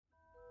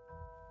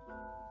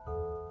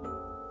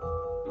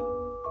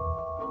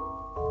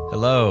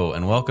Hello,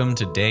 and welcome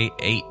to Day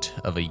 8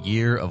 of A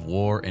Year of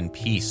War and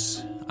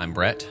Peace. I'm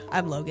Brett.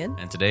 I'm Logan.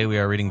 And today we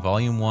are reading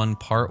Volume 1,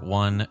 Part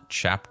 1,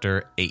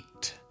 Chapter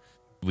 8.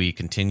 We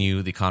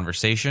continue the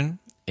conversation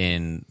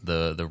in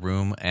the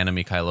room. Anna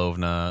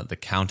Mikhailovna, the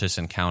Countess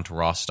and Count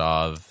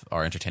Rostov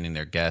are entertaining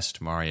their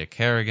guest, Maria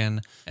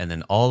Kerrigan, and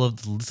then all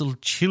of the little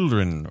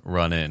children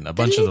run in. A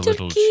bunch of the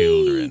little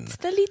children.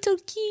 The little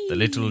kids. The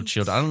little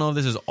children. I don't know if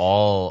this is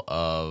all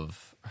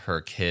of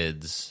her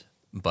kids,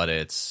 but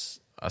it's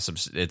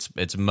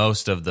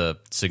most of the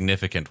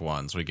significant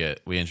ones. We're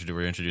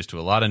introduced to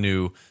a lot of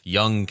new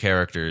young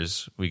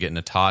characters. We get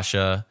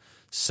Natasha,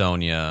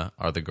 Sonia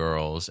are the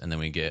girls, and then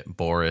we get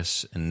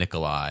Boris and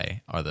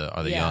Nikolai are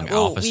the young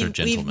officer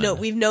gentlemen.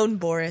 We've known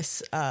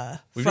Boris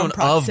We've from known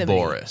proximity. of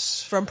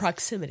Boris. From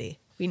proximity.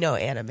 We know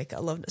Anna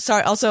Mikhailovna.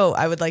 Sorry, also,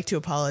 I would like to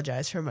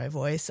apologize for my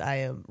voice. I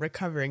am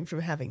recovering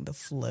from having the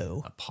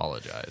flu.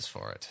 Apologize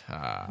for it.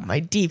 My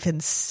deep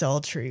and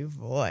sultry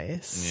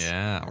voice.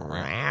 Yeah.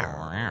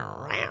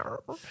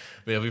 But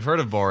yeah, we've heard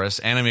of Boris.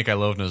 Anna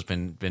Mikhailovna's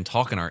been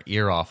talking our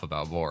ear off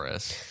about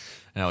Boris.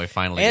 Now we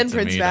finally And get to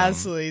Prince meet him.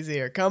 Vasily's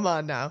here. Come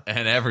on now.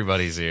 And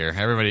everybody's here.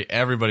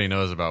 Everybody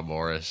knows about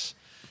Boris.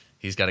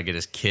 He's got to get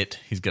his kit.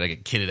 He's got to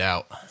get kitted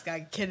out. He's got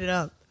to kit it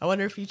up. I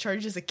wonder if he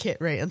charges a kit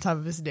rate on top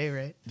of his day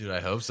rate. Dude,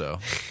 I hope so.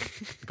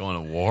 Going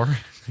to war?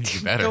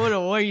 You better. Going to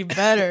war, you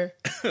better.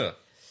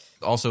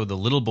 Also, the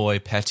little boy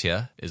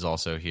Petya is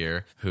also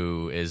here,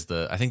 who is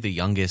I think the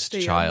youngest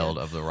child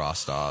of the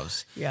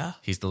Rostovs. Yeah.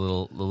 He's the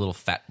little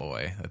fat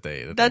boy that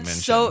they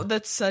That's mention.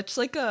 that's such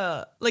like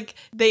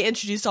they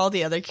introduced all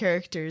the other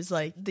characters,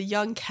 like the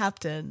young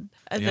captain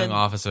and the young then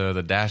officer,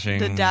 the dashing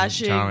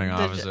charming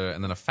officer,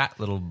 and then a fat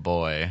little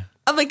boy.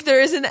 I'm like,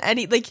 there isn't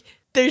any, like,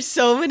 there's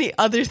so many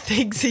other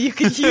things that you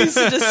could use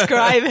to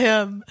describe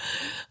him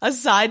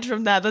aside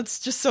from that. That's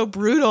just so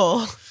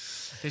brutal.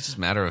 It's just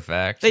matter of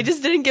fact. They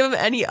just didn't give him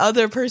any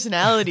other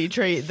personality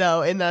trait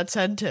though in that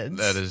sentence.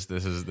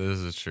 This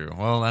is true.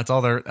 Well, that's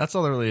all there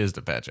really is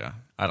to Petya.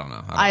 I don't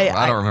know.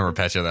 I don't remember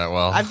Petya that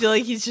well. I feel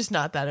like he's just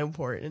not that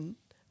important.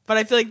 But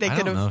I feel like they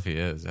could have. I don't know if he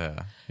is.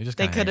 Yeah, he just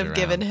they kinda could hangs have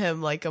around. given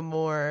him like a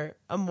more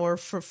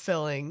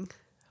fulfilling,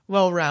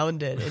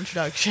 well-rounded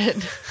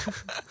introduction.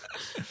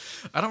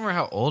 I don't remember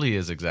how old he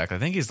is exactly. I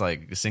think he's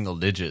like single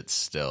digits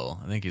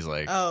still. I think he's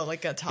like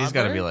like a toddler. He's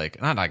got to be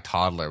like not like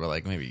toddler, but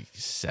like maybe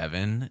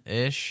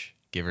 7-ish,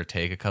 give or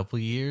take a couple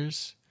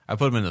years. I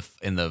put him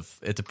in the.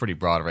 It's a pretty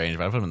broad range,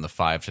 but I put him in the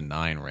 5 to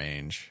 9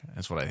 range.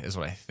 That's what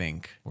I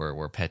think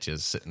where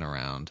Petya's sitting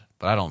around,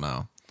 but I don't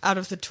know. Out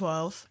of the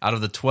 12. Out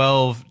of the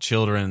 12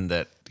 children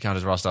that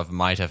Countess Rostov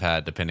might have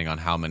had, depending on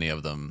how many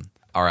of them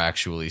are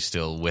actually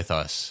still with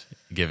us,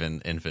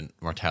 given infant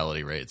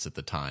mortality rates at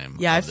the time.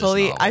 Yeah, of this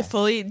novel. I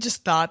fully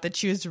just thought that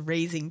she was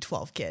raising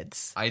 12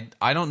 kids.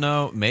 I don't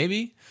know,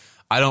 maybe.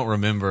 I don't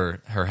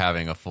remember her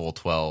having a full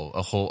 12,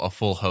 a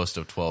full host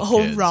of 12 A whole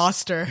kids.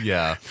 roster.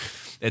 Yeah.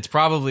 There's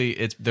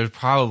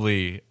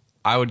probably,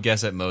 I would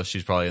guess at most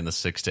she's probably in the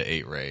 6 to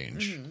 8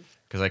 range.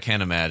 Because I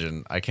can't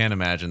imagine that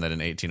in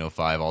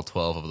 1805 all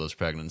 12 of those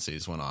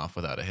pregnancies went off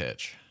without a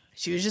hitch.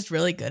 She was just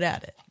really good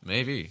at it.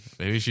 Maybe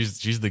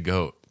she's the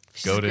goat.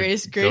 She's the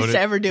greatest to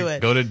ever do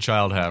it. Goated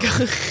child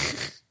haver.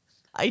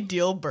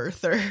 Ideal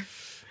birther.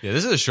 Yeah,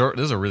 this is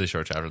a really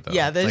short chapter though.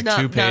 Yeah, there's it's like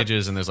not 2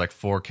 pages and there's like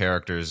 5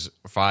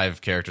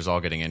 characters all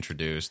getting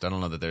introduced. I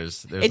don't know that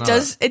there's It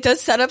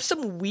does set up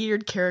some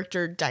weird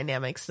character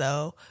dynamics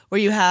though, where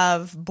you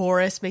have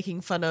Boris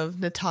making fun of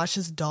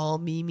Natasha's doll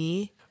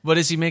Mimi. But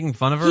is he making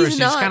fun of her? He's or is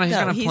not, he's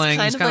kind of though. playing.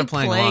 He's kind of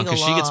playing along because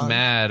she gets along.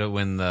 mad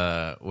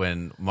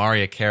when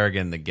Maria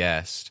Kerrigan, the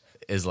guest,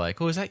 is like,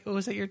 "Oh, is that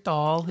your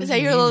doll? Is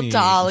that your little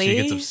dolly?" She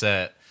gets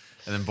upset,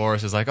 and then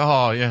Boris is like,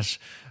 "Oh yes,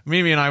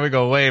 Mimi and I would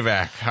go way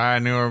back. I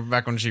knew her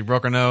back when she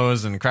broke her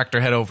nose and cracked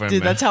her head open."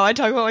 Dude, that's how I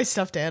talk about my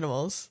stuffed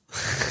animals.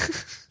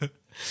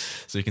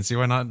 So you can see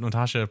why not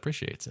Natasha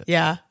appreciates it.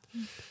 Yeah.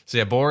 So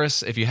yeah,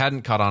 Boris. If you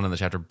hadn't caught on in the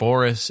chapter,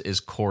 Boris is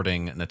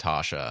courting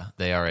Natasha.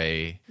 They are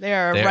a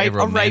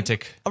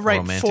romantic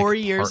 4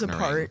 years partnering.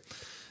 apart.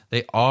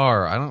 They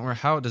are. I don't remember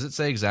how. Does it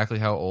say exactly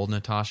how old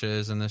Natasha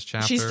is in this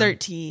chapter? She's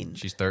 13.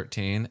 She's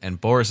 13, and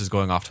Boris is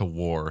going off to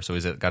war, so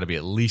he's got to be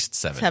at least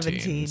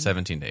 17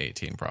 to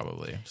 18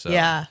 probably. So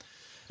Yeah,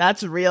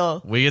 that's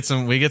real. we get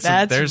some.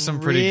 That's There's some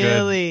pretty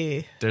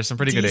really good. There's some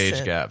pretty good age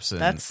decent. gaps.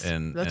 That's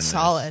in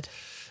solid.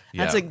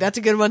 Yeah. That's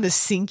a good one to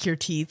sink your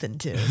teeth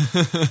into.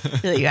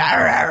 You're like,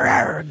 "Arr, arr,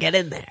 arr, get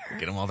in there."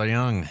 Get them while they're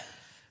young.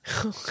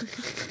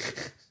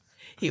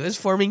 He was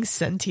forming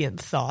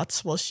sentient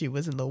thoughts while she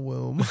was in the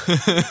womb.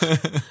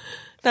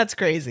 That's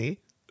crazy.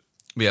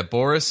 But yeah,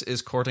 Boris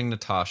is courting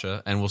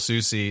Natasha, and we'll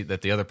soon see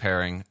that the other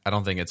pairing, I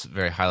don't think it's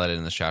very highlighted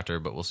in this chapter,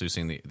 but we'll soon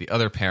see the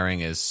other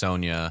pairing is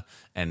Sonia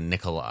and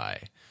Nikolai.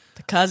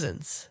 The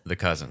cousins. The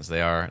cousins.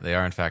 They are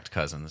in fact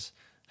cousins.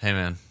 Hey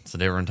man, it's a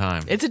different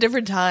time. It's a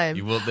different time.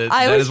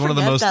 That is one of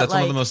the most. That's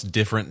one of the most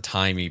different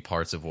timey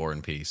parts of War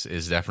and Peace.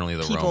 Is definitely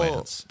the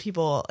romance.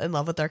 People in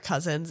love with their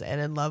cousins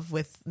and in love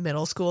with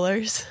middle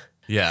schoolers.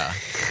 Yeah,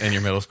 and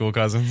your middle school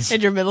cousins.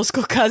 And your middle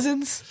school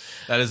cousins.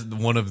 That is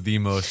one of the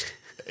most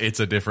it's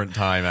a different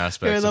time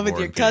aspect. You're in love with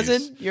your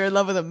cousin. You're in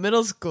love with a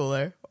middle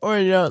schooler, or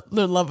you're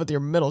in love with your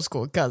middle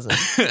school cousin.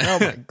 Oh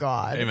my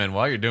god! Hey man,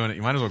 while you're doing it,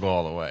 you might as well go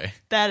all the way.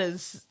 That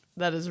is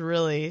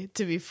really,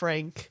 to be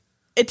frank,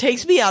 it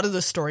takes me out of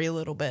the story a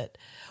little bit.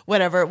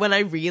 When I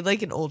read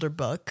like an older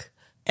book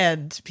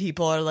and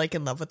people are like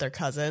in love with their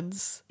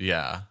cousins,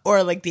 Yeah.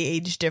 or like the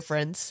age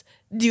difference.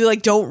 Do you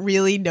like don't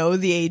really know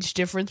the age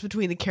difference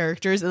between the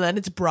characters, and then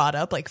it's brought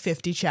up like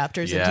 50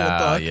 chapters into the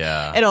book,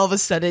 and all of a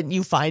sudden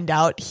you find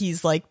out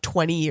he's like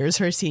 20 years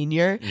her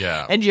senior,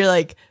 and you're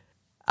like,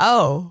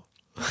 oh,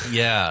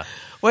 yeah.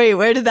 Wait,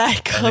 where did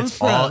that come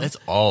from? It's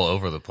all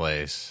over the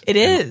place. It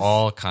is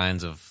all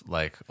kinds of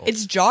like.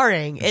 It's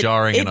jarring. And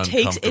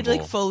uncomfortable. It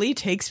like fully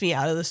takes me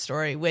out of the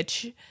story,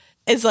 which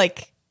is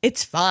like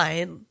it's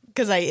fine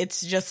because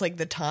it's just like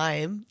the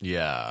time.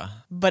 Yeah.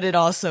 But it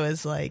also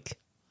is like.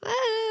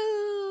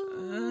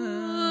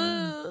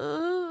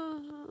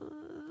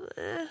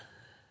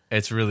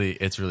 It's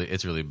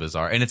really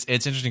bizarre, and it's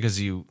interesting because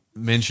you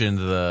mentioned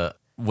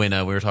when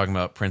we were talking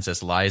about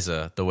Princess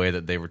Liza, the way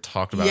that they were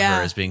talked about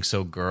her as being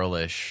so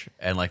girlish,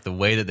 and like the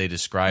way that they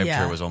described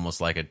her was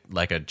almost like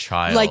a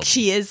child, like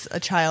she is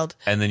a child.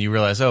 And then you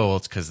realize, oh well,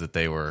 it's because that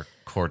they were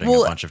courting a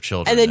bunch of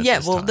children, and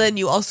then then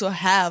you also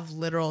have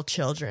literal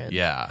children,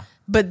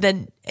 But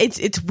then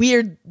it's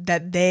weird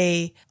that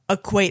they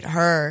equate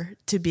her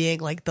to being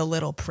like the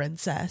little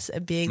princess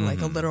and being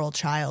like a literal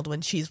child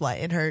when she's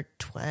in her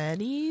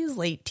 20s,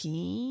 late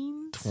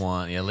teens.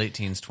 Late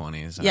teens,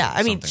 20s. Yeah,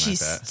 I mean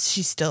she's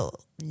still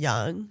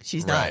young.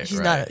 She's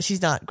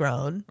not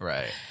grown.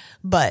 Right.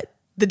 But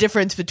the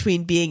difference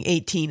between being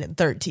 18 and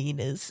 13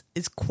 is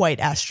quite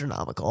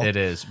astronomical. It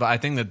is. But I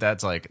think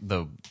that's like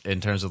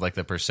in terms of like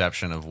the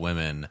perception of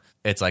women,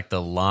 it's like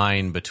the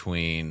line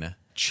between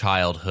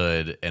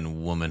childhood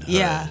and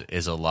womanhood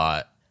is a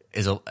lot.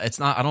 It's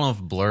not. I don't know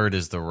if blurred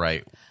is the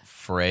right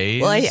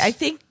phrase. Well, I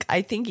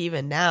think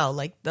even now,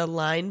 like the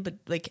line, but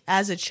like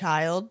as a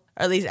child,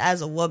 or at least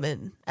as a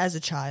woman, as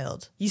a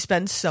child, you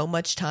spend so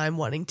much time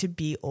wanting to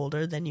be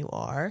older than you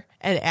are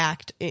and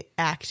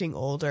acting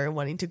older and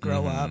wanting to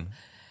grow up,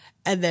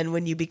 and then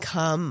when you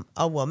become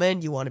a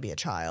woman, you want to be a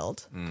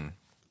child.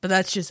 But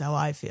that's just how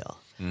I feel.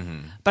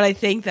 But I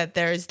think that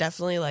there is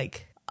definitely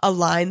like a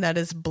line that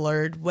is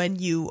blurred when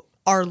you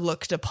are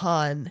looked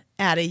upon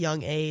at a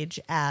young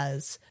age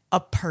as a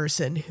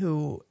person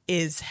who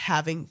is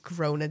having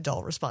grown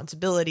adult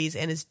responsibilities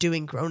and is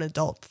doing grown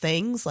adult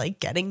things like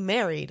getting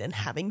married and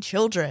having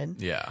children.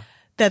 Yeah.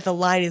 That the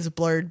line is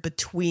blurred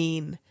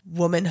between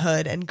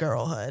womanhood and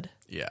girlhood.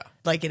 Yeah.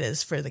 Like it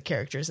is for the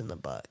characters in the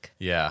book.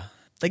 Yeah.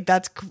 Like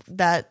I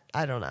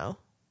don't know.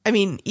 I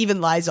mean, even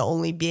Liza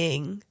only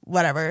being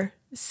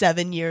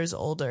 7 years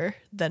older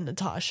than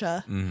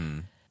Natasha.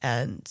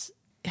 And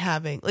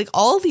having like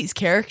all these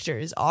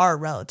characters are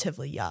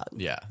relatively young.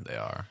 Yeah, they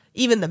are.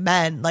 Even the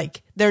men,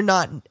 like they're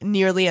not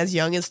nearly as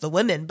young as the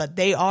women, but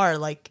they are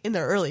like in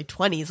their early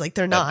 20s. Like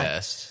they're not. At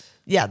best.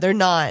 Yeah, they're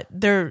not.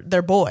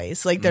 They're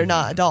boys. Like they're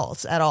not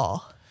adults at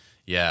all.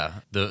 Yeah,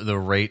 the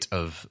rate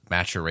of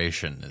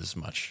maturation is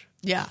much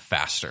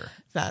faster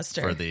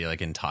for the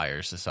like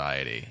entire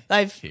society.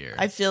 I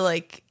feel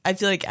like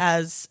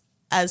as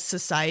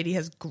society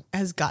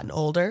has gotten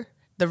older,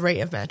 the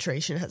rate of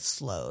maturation has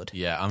slowed.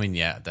 Yeah, I mean,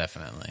 yeah,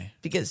 definitely.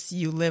 Because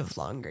you live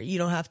longer. You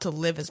don't have to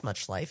live as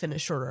much life in a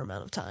shorter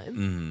amount of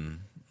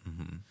time.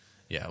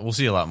 Yeah, we'll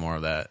see a lot more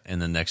of that in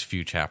the next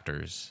few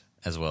chapters,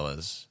 as well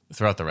as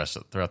throughout the rest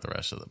of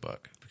the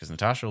book. Because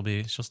Natasha she'll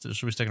be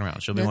sticking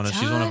around. She's one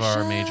of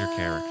our major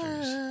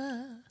characters.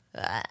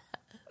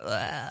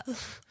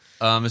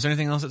 Is there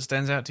anything else that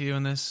stands out to you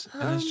in this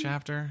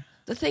chapter?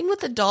 The thing with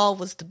the doll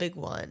was the big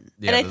one.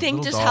 Yeah, and I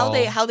think just how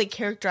they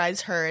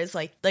characterize her as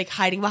like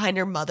hiding behind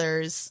her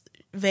mother's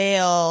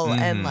veil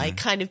and like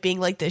kind of being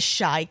like this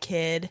shy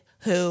kid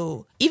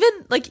who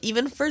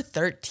even for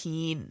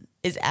 13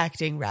 is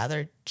acting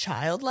rather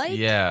childlike.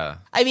 Yeah.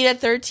 I mean,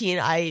 at 13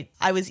 I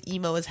was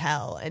emo as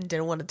hell and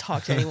didn't want to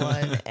talk to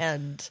anyone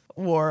and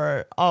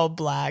wore all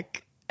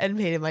black and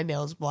painted my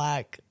nails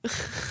black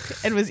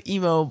and was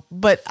emo,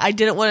 but I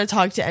didn't want to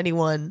talk to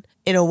anyone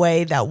in a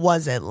way that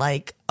wasn't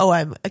like, oh,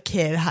 I'm a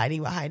kid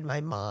hiding behind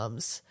my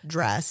mom's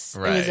dress.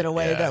 Right. It was in a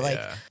way that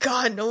like,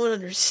 God, no one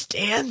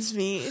understands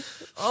me.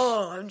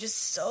 Oh, I'm just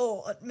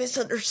so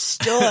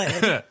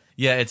misunderstood.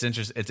 Yeah, it's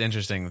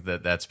interesting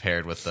that that's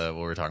paired with what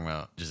we were talking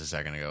about just a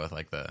second ago with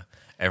like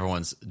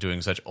everyone's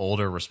doing such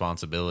older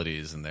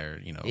responsibilities and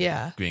they're,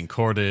 being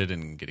courted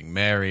and getting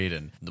married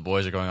and the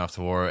boys are going off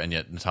to war, and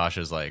yet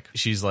Natasha's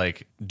she's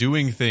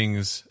doing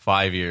things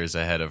 5 years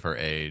ahead of her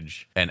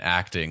age and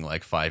acting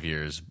like 5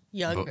 years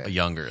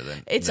younger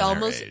than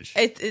almost her age.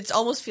 It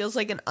almost feels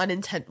like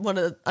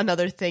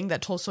another thing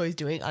that Tolstoy's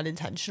doing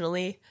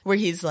unintentionally, where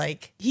he's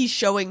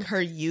showing her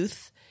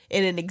youth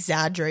in an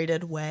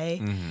exaggerated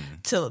way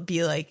to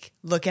be like,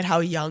 look at how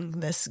young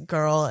this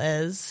girl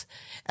is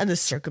and the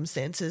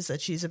circumstances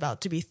that she's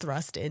about to be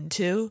thrust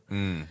into.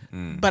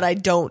 But I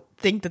don't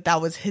think that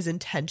that was his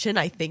intention.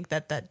 I think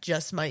that that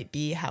just might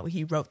be how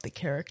he wrote the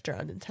character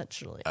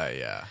unintentionally.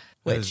 Yeah.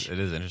 Which- it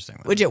is interesting.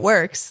 Though. Which it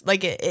works.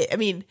 Like, I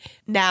mean,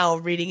 now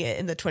reading it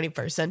in the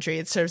 21st century,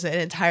 it serves an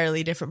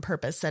entirely different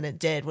purpose than it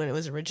did when it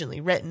was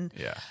originally written.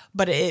 Yeah.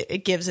 But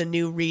it gives a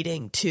new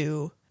reading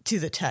to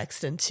the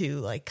text and to,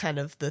 like, kind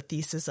of the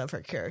thesis of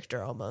her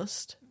character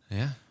almost.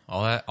 Yeah.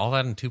 All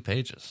that in 2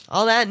 pages.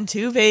 All that in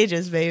 2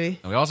 pages, baby.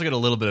 And we also get a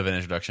little bit of an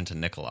introduction to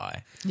Nikolai.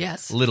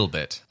 Yes. A little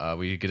bit.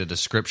 We get a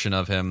description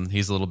of him.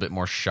 He's a little bit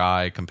more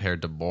shy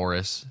compared to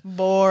Boris.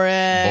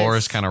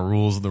 Boris kind of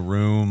rules the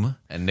room,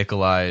 and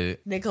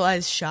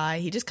Nikolai's shy.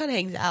 He just kind of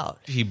hangs out.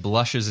 he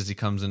blushes as he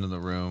comes into the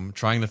room,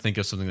 trying to think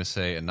of something to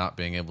say and not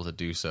being able to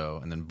do so.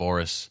 And then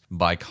Boris,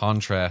 by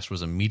contrast,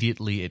 was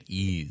immediately at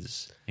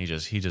ease. He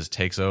just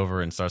takes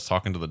over and starts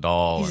talking to the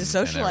doll. He's a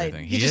and socialite.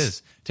 everything. He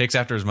is. Takes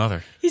after his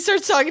mother. He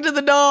starts talking to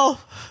the doll.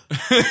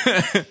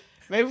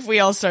 Maybe if we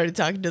all started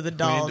talking to the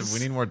dolls, We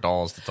need more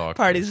dolls to talk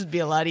parties would be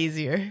a lot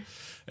easier. to.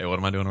 Hey, what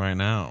am I doing right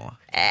now?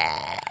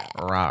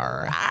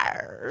 Rawr.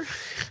 Arr.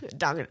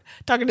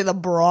 Talking to the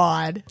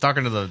broad,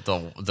 Talking to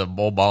the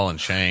bull ball and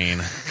chain.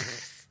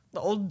 the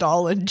old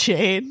doll and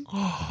chain.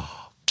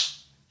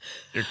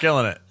 You're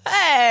killing it.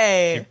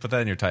 Hey, Put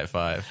that in your type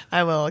 5.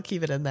 I will. I'll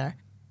keep it in there.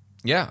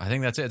 Yeah, I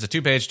think that's it. It's a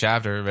 2-page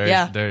chapter.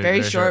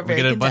 Very short, We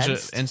very get a bunch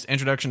condensed. of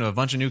introduction of a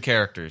bunch of new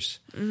characters,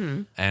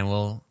 and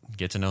we'll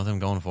get to know them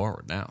going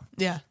forward. Now,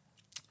 Yeah.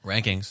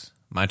 rankings.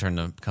 My turn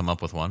to come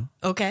up with one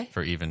Okay.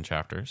 for even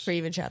chapters. For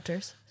even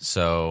chapters.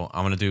 So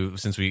I'm going to do,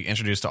 since we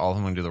introduced to all of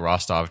them, I'm going to do the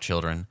Rostov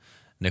children,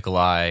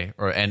 Nikolai,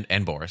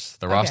 and Boris.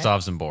 The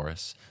Rostovs and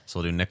Boris. So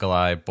we'll do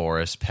Nikolai,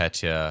 Boris,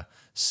 Petya,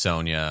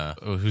 Sonia.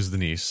 Oh, who's the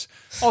niece?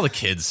 All the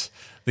kids.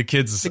 The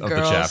kids of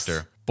girls. the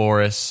chapter.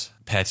 Boris,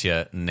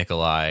 Petya,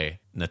 Nikolai,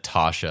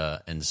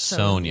 Natasha, and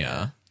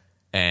Sonia.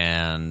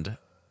 And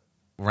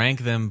rank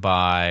them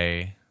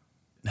by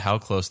how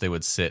close they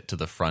would sit to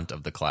the front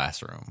of the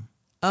classroom.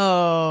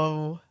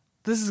 Oh,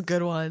 this is a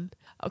good one.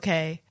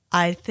 Okay.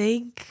 I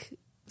think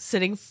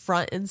sitting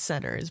front and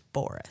center is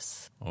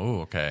Boris.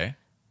 Oh, okay.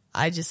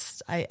 I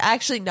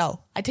actually,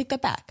 no, I take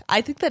that back.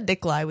 I think that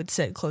Nikolai would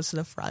sit close to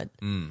the front.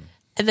 And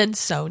then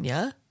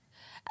Sonia.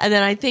 And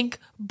then I think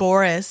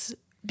Boris,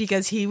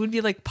 because he would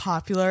be like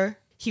popular,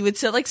 he would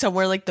sit like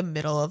somewhere like the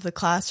middle of the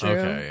classroom.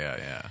 Okay,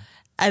 yeah.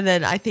 And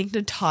then I think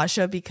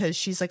Natasha, because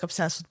she's like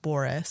obsessed with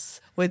Boris,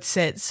 would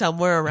sit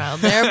somewhere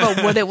around there,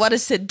 but wouldn't want to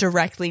sit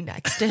directly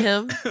next to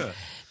him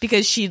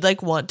because she'd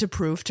like want to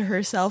prove to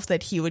herself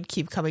that he would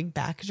keep coming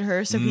back to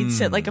her. So he'd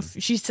sit like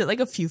she'd sit like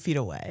a few feet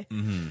away,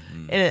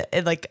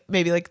 and like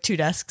maybe like 2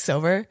 desks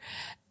over,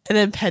 and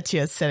then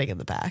Petya's sitting in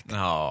the back.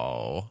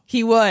 Oh,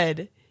 He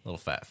would. little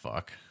fat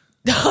fuck.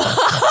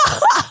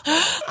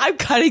 I'm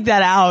cutting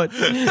that out.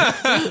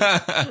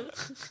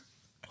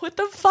 What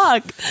the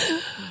fuck?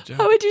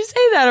 How would you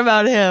say that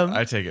about him?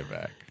 I take it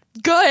back.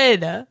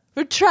 Good.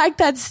 Retract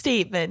that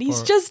statement.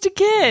 He's just a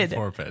kid.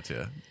 Poor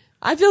Petya.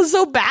 I feel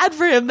so bad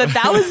for him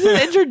that was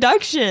his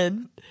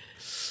introduction.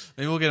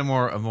 Maybe we'll get a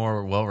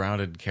more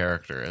well-rounded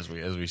character as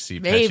we see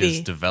Maybe.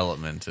 Petya's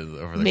development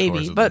over the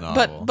course of but the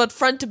novel. but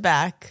front to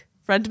back,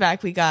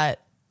 we got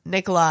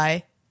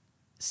Nikolai,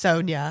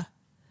 Sonia,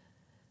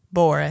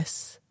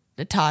 Boris,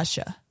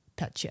 Natasha,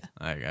 Petya.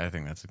 I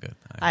think that's a good.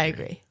 I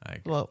agree.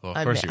 Well,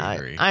 of course you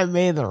agree. I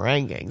made the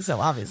ranking, so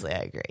obviously I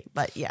agree.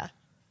 But yeah.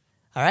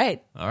 All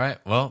right. All right.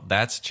 Well,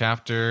 that's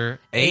chapter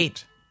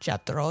 8.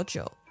 Chapter 8.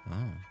 Oh.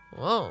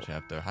 Whoa.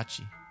 Chapter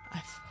Hachi.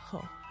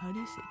 How do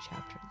you say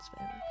chapter in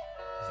Spanish?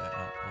 Is that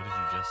not, what did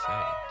you just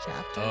say?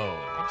 Chapter? Oh.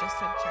 I just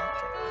said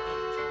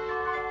chapter.